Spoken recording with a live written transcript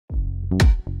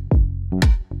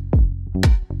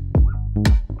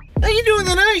How you doing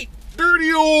tonight?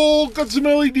 Dirty old, got some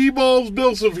LED bulbs,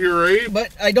 BillSiff here, eh?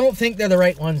 But I don't think they're the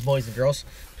right ones, boys and girls.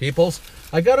 Peoples,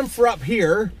 I got them for up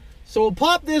here. So we'll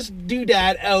pop this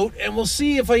doodad out and we'll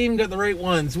see if I even got the right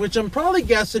ones, which I'm probably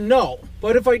guessing no.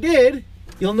 But if I did,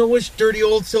 you'll know which dirty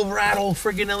old Silverado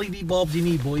friggin' LED bulbs you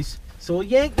need, boys. So we'll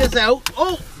yank this out.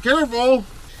 Oh, Careful!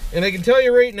 and I can tell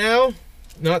you right now,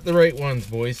 not the right ones,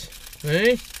 boys.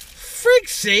 Eh? Frig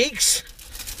sakes!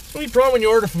 It's the only problem when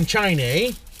you order from China,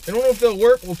 eh? I don't know if they'll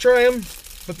work. We'll try them,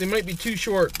 but they might be too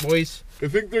short, boys. I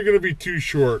think they're gonna be too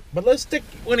short. But let's stick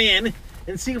one in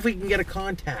and see if we can get a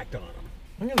contact on them.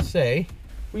 I'm gonna say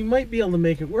we might be able to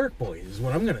make it work, boys, is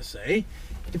what I'm gonna say.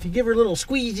 If you give her a little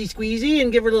squeezy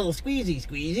and give her a little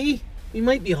squeezy, we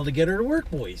might be able to get her to work,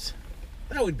 boys.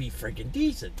 That would be friggin'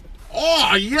 decent.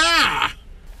 Oh, yeah!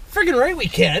 Friggin' right we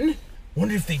can.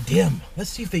 Wonder if they dim.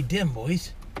 Let's see if they dim,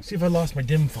 boys. See if I lost my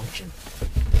dim function.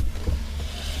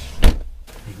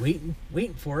 Hey,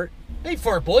 waiting for it. Wait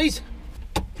for it, boys.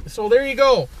 So there you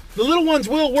go. The little ones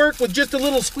will work with just a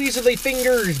little squeeze of their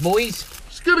fingers, boys.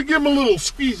 Just gotta give them a little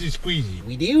squeezy.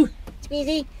 We do?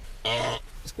 Squeezy.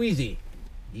 Squeezy.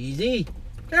 Easy.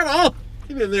 Careful.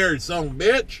 Get in there, son of a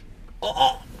bitch.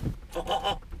 Oh,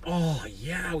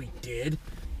 yeah, we did.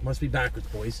 Must be backwards,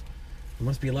 boys. There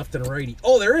must be a left and a righty.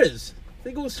 Oh, there is.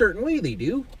 They go a certain way, they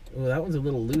do. Oh, that one's a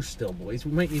little loose still, boys.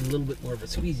 We might need a little bit more of a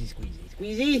squeezy.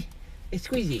 Squeezy? Hey,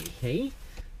 squeezy. Hey?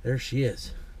 There she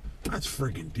is. That's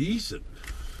friggin' decent.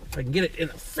 If I can get it in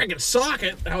a friggin'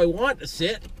 socket how I want it to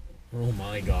sit. Oh,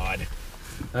 my God.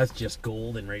 That's just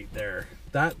golden right there.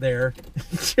 That there,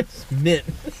 just mint.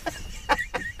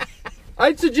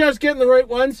 I'd suggest getting the right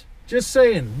ones. Just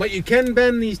saying. But you can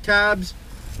bend these tabs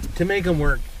to make them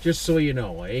work. Just so you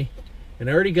know, eh? And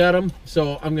I already got them,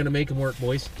 so I'm going to make them work,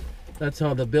 boys. That's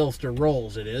how the Billster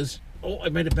rolls, it is. Oh, I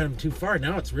might have bent them too far.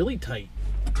 Now it's really tight.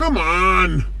 Come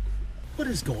on! What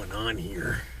is going on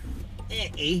here?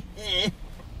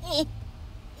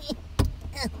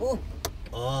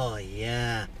 Oh,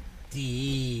 yeah.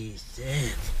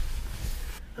 Decent.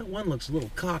 That one looks a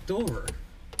little cocked over.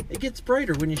 It gets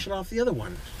brighter when you shut off the other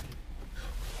one.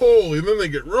 Holy, and then they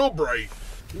get real bright.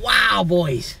 Wow,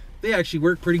 boys. They actually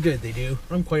work pretty good, they do.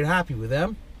 I'm quite happy with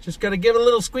them. Just gotta give it a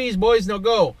little squeeze, boys, and they'll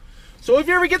go. So if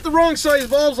you ever get the wrong size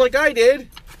bulbs like I did,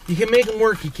 you can make them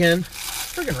work, you can.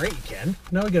 Friggin' right you can.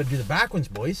 Now we gotta do the back ones,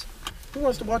 boys. Who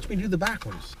wants to watch me do the back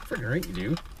ones? Friggin' right you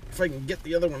do. If I can get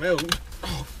the other one out.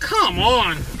 Oh, come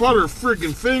on! Butter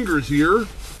friggin' fingers here.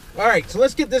 Alright, so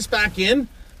let's get this back in.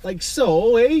 Like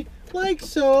so, eh? Like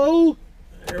so.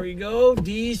 There we go.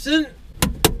 Decent.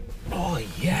 Oh,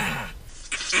 yeah.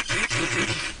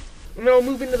 Now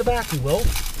move into the back, we will.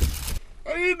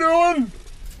 How you doing?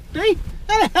 Hey,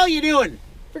 how the hell you doing?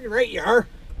 Freaking right you are.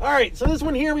 Alright, so this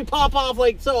one here we pop off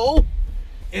like so.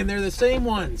 And they're the same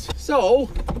ones. So,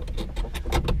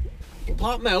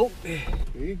 pop them out.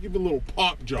 You give it a little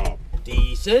pop job.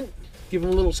 Decent. Give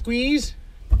them a little squeeze.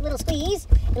 Little squeeze,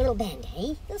 a little bend,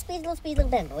 hey? Little squeeze, little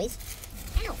bend, boys.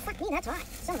 Ow, fuck me, that's hot.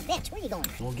 Son of a bitch, where you going?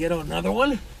 We'll get out another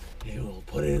one. And we'll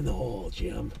put it in the hole,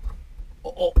 Jim.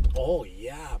 Oh,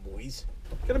 yeah, boys.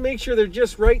 Gotta make sure they're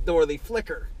just right, though, or they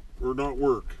flicker. Or not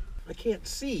work. I can't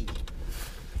see.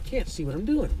 I can't see what I'm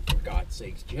doing, for God's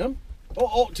sakes, Jim.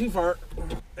 Oh, too far.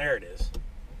 There it is.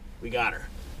 We got her.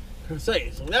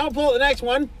 So now we'll pull out the next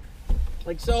one.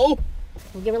 Like so.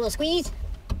 We'll give her a little squeeze,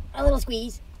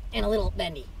 and a little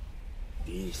bendy.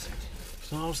 Decent.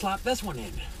 So I'll slap this one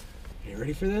in. You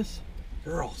ready for this?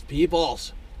 Girls,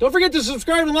 peoples. Don't forget to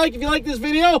subscribe and like if you like this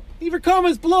video. Leave your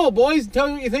comments below, boys, and tell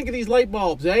me what you think of these light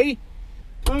bulbs, eh?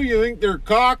 Oh, you think they're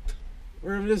cocked?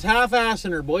 Or if it's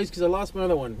half-assing her, boys, because I lost my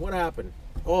other one. What happened?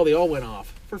 Oh, they all went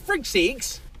off. For frig's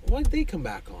sakes, why did they come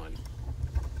back on?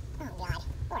 Oh, God.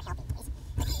 Lord help me, boys.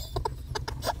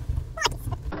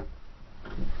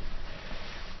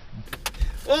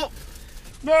 Oh,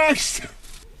 Next!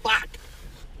 fuck.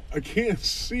 I can't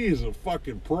see is a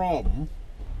fucking problem.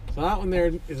 So that one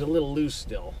there is a little loose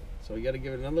still. So we got to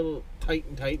give it another little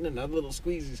tighten, another little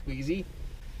squeezy.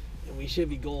 And we should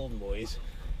be golden, boys.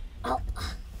 Oh,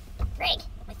 Greg,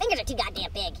 my fingers are too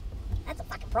goddamn big. That's a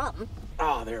fucking problem.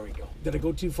 Oh, there we go. Did I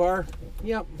go too far?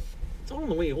 Yep. It's all in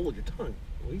the way you hold your tongue,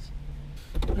 boys.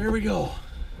 There we go.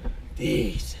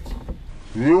 Decent.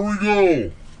 There we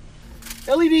go.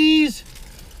 LEDs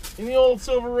in the old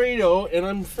Silverado, and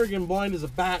I'm friggin' blind as a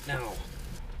bat now.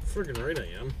 Friggin' right I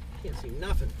am. Can't see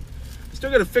nothing. Still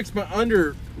gotta fix my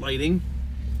under lighting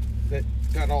that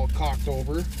got all cocked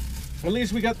over. At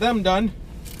least we got them done.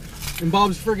 And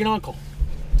Bob's friggin' uncle.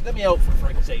 Let me out for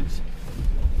friggin' sakes.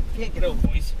 Can't get out,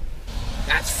 boys.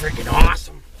 That's friggin'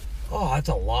 awesome. Oh, that's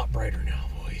a lot brighter now,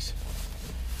 boys.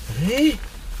 Hey?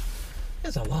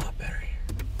 That's a lot better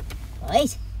here.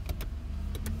 Boys.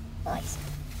 Boys.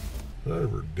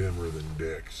 Never dimmer than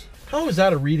dicks. How is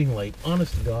that a reading light?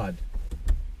 Honest to God.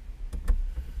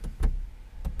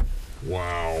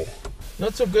 Wow.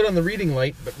 Not so good on the reading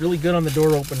light, but really good on the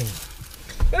door opening.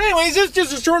 But anyways, this is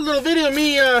just a short little video of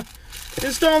me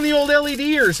installing the old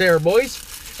LEDers there, boys.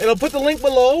 And I'll put the link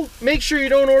below. Make sure you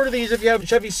don't order these if you have a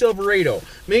Chevy Silverado.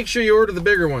 Make sure you order the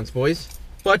bigger ones, boys.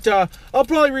 But I'll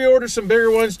probably reorder some bigger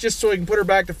ones just so I can put her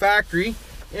back to factory.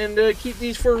 And keep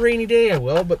these for a rainy day, I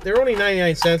will. But they're only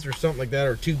 99 cents or something like that,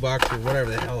 or $2 or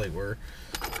whatever the hell they were.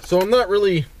 So I'm not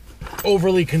really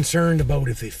overly concerned about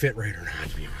if they fit right or not,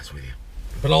 to be honest with you.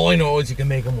 But all I know is you can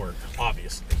make them work,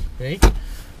 obviously. Okay?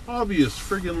 Obvious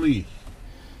friggin' Lee.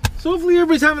 So hopefully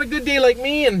everybody's having a good day like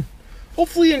me, and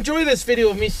hopefully you enjoy this video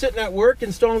of me sitting at work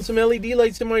installing some LED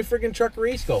lights in my friggin'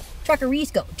 Truckerisco.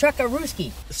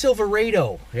 Truckarooski.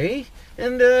 Silverado, eh?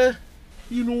 And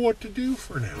You know what to do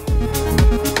for now.